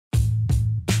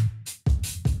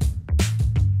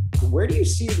where do you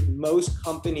see most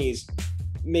companies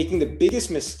making the biggest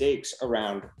mistakes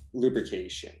around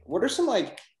lubrication? What are some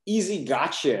like easy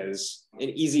gotchas and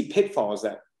easy pitfalls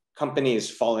that companies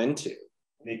fall into?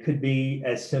 It could be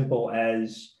as simple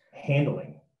as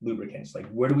handling lubricants. Like,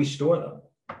 where do we store them?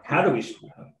 How do we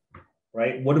store them?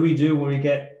 Right? What do we do when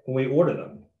we order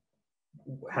them?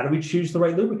 How do we choose the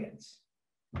right lubricants?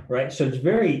 Right? So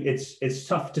it's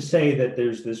tough to say that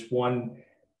there's this one,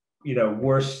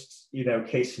 worst,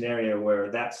 case scenario where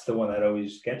that's the one that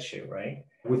always gets you, right?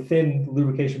 Within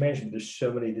lubrication management, there's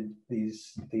so many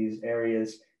these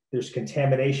areas. There's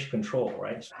contamination control,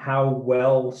 right? So how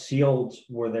well sealed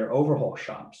were their overhaul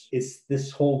shops? Is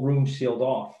this whole room sealed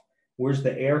off? Where's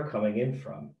the air coming in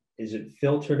from? Is it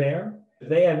filtered air? If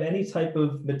they have any type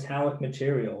of metallic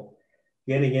material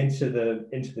getting into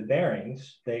the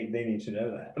bearings, they need to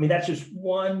know that. I mean, that's just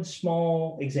one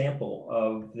small example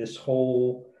of this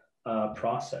whole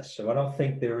process. So I don't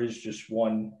think there is just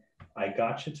one I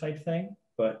gotcha type thing.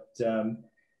 But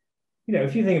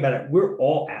if you think about it, we're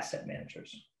all asset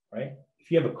managers, right?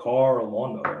 If you have a car or a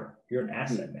lawnmower, you're an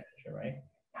asset manager, right?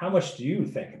 How much do you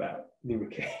think about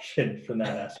lubrication from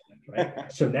that aspect,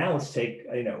 right? So now let's take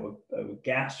a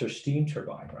gas or steam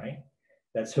turbine, right?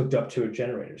 That's hooked up to a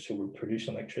generator, so we're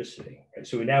producing electricity, right?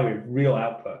 So now we have real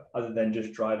output other than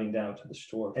just driving down to the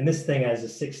store. And this thing has a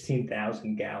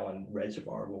 16,000 gallon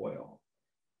reservoir of oil.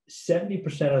 70%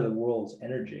 of the world's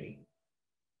energy,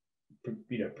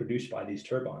 produced by these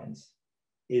turbines,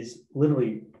 is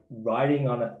literally riding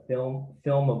on a film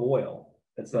of oil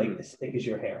that's like as thick as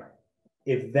your hair.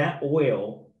 If that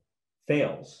oil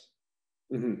fails,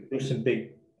 there's some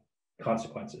big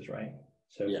consequences, right?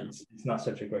 So it's not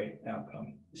such a great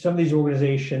outcome. Some of these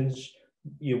organizations,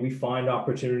 we find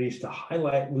opportunities to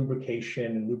highlight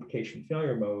lubrication and lubrication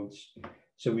failure modes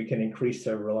so we can increase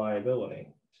their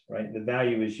reliability, right? The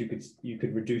value is you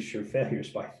could reduce your failures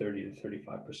by 30 to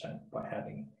 35% by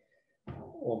having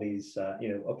all these,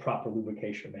 a proper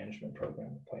lubrication management program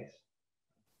in place.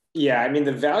 Yeah, I mean,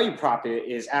 the value prop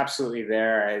is absolutely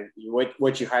there.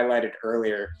 What you highlighted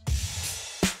earlier.